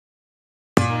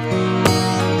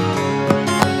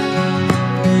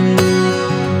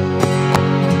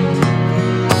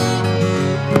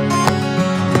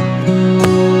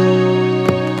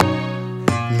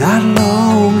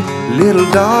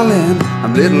darling,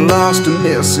 I'm a little lost and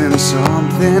missing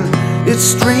something. It's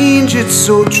strange, it's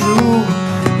so true.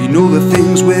 You know the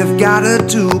things we've gotta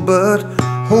do, but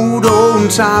hold on,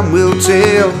 time will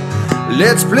tell.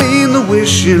 Let's play in the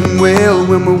wishing well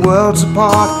when we're worlds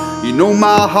apart. You know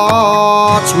my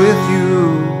heart's with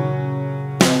you.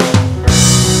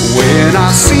 When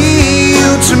I see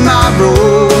you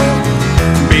tomorrow,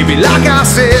 baby, like I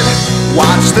said,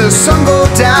 watch the sun go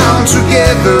down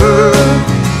together.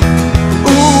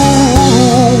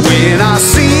 Ooh, when I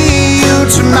see you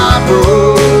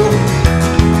tomorrow,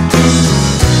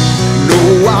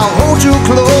 know I'll hold you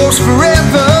close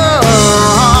forever,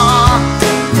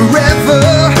 forever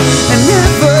and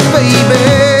ever, baby.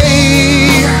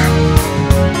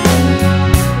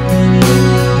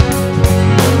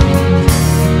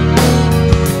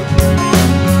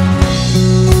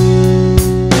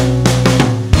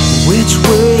 Which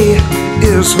way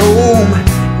is home?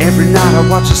 Every night I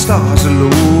watch the stars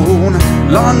alone.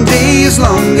 Long days,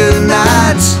 longer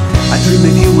nights, I dream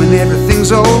of you when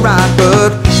everything's alright.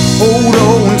 But hold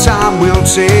on, time will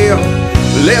tell.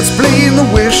 Let's play in the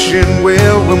wishing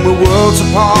well when we're worlds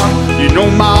apart. You know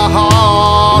my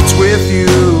heart's with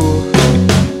you.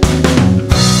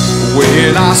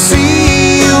 When I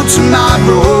see you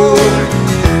tomorrow,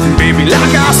 baby,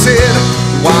 like I said,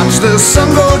 watch the sun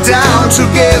go down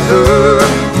together.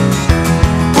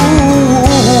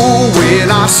 Ooh, when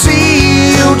I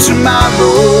see you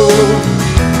tomorrow,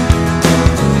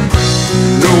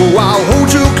 know I'll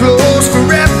hold you close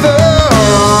forever,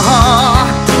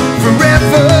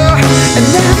 forever and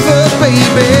ever,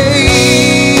 baby.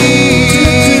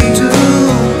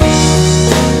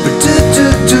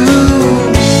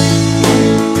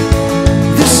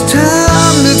 This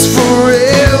time it's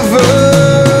forever.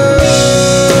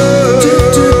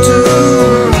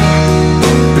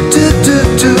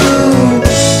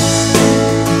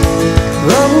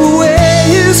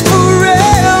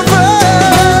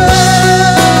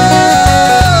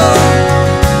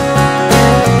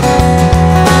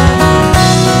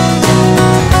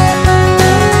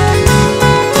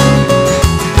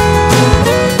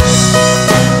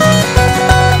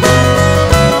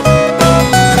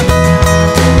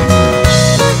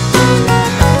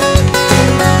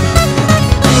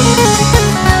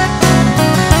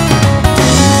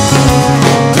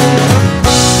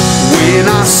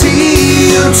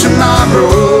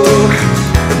 Tomorrow,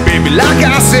 baby, like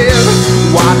I said,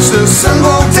 watch the sun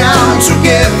go down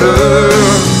together.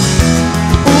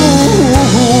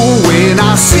 Ooh, when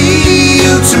I see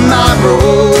you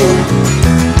tomorrow,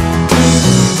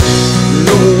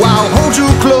 know I'll hold you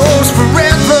close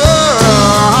forever,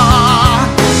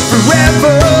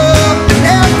 forever and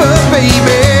ever,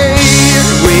 baby.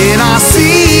 When I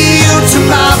see you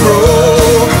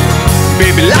tomorrow,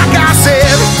 baby, like I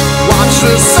said, watch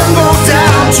the sun go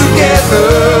down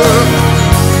together.